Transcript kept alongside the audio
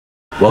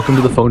Welcome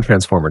to the Phone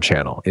Transformer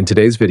channel. In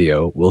today's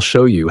video, we'll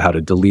show you how to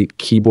delete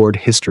keyboard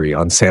history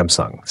on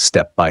Samsung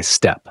step by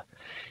step.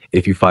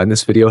 If you find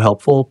this video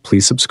helpful,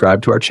 please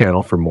subscribe to our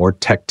channel for more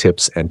tech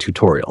tips and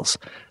tutorials.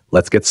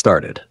 Let's get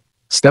started.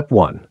 Step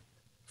 1.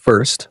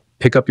 First,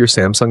 pick up your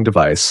Samsung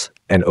device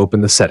and open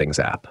the Settings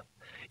app.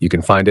 You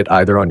can find it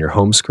either on your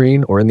home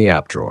screen or in the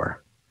app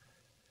drawer.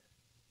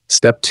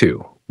 Step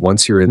 2.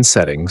 Once you're in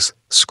Settings,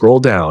 scroll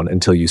down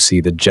until you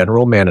see the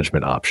General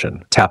Management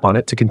option. Tap on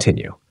it to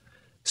continue.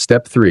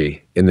 Step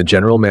 3. In the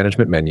General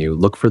Management menu,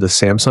 look for the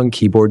Samsung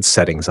Keyboard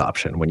Settings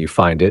option. When you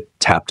find it,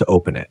 tap to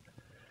open it.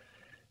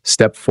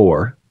 Step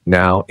 4.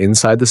 Now,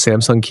 inside the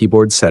Samsung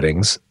Keyboard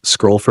Settings,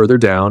 scroll further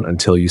down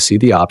until you see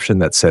the option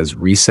that says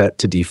Reset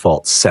to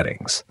Default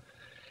Settings.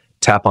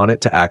 Tap on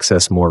it to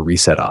access more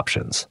reset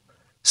options.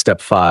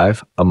 Step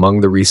 5. Among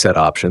the reset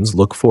options,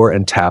 look for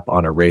and tap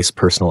on Erase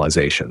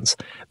Personalizations.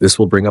 This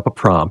will bring up a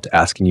prompt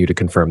asking you to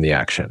confirm the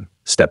action.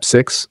 Step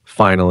 6.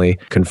 Finally,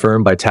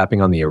 confirm by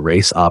tapping on the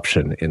Erase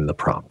option in the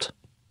prompt.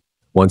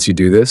 Once you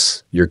do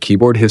this, your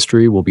keyboard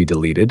history will be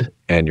deleted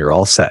and you're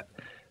all set.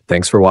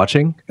 Thanks for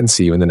watching and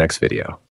see you in the next video.